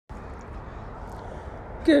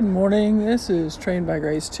Good morning. This is Trained by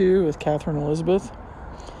Grace 2 with Catherine Elizabeth.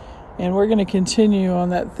 And we're going to continue on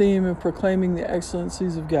that theme of proclaiming the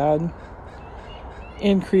excellencies of God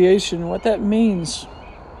in creation, what that means.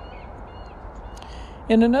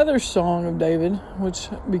 In another song of David, which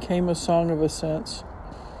became a song of ascents,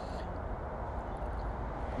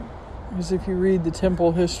 because if you read the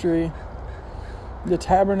temple history, the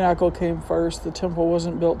tabernacle came first. The temple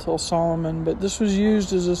wasn't built till Solomon, but this was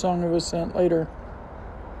used as a song of ascent later,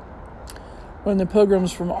 when the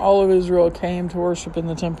pilgrims from all of Israel came to worship in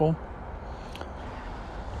the temple.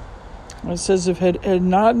 It says, if it had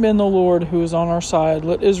not been the Lord who was on our side,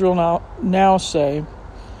 let Israel now say,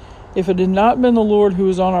 if it had not been the Lord who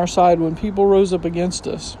was on our side when people rose up against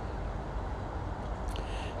us,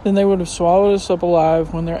 then they would have swallowed us up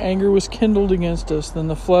alive. When their anger was kindled against us, then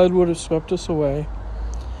the flood would have swept us away.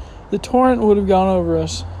 The torrent would have gone over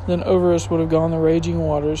us, then over us would have gone the raging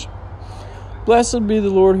waters. Blessed be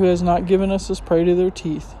the Lord who has not given us this prey to their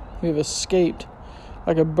teeth. We have escaped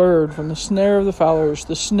like a bird from the snare of the fowlers.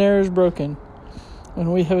 The snare is broken,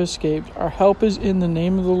 and we have escaped. Our help is in the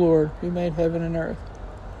name of the Lord who made heaven and earth.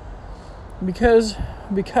 Because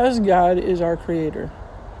God is our creator,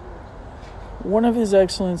 one of his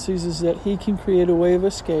excellencies is that he can create a way of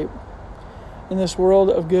escape in this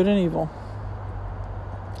world of good and evil.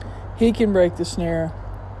 He can break the snare.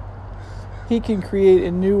 He can create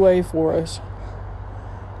a new way for us,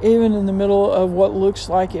 even in the middle of what looks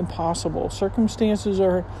like impossible. Circumstances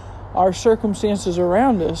are circumstances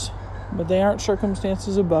around us, but they aren't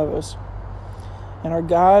circumstances above us. And our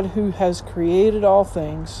God, who has created all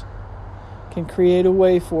things, can create a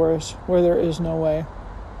way for us where there is no way.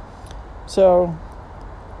 So,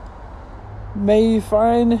 may you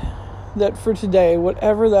find that for today,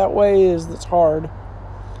 whatever that way is that's hard,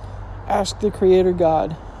 ask the Creator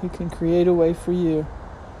God, who can create a way for you,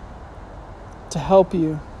 to help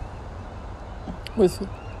you with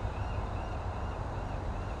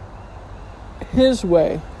his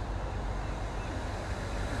way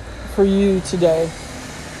for you today.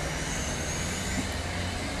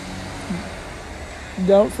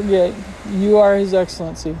 Don't forget, you are his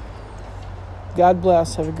excellency. God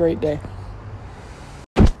bless. Have a great day.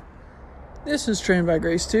 This is Trained by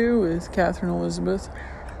Grace 2 with Catherine Elizabeth.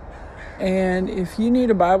 And if you need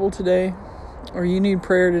a Bible today, or you need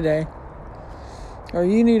prayer today, or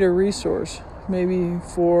you need a resource, maybe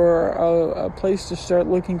for a place to start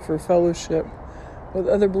looking for fellowship with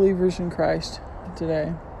other believers in Christ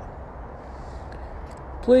today,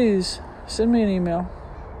 please send me an email,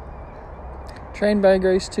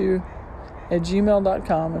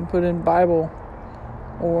 trainedbygrace2@gmail.com, and put in Bible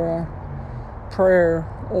or prayer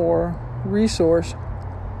or resource.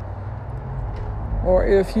 Or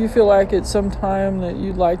if you feel like it's some time that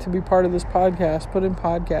you'd like to be part of this podcast, put in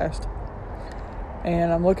podcast.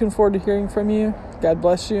 And I'm looking forward to hearing from you. God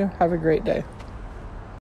bless you. Have a great day.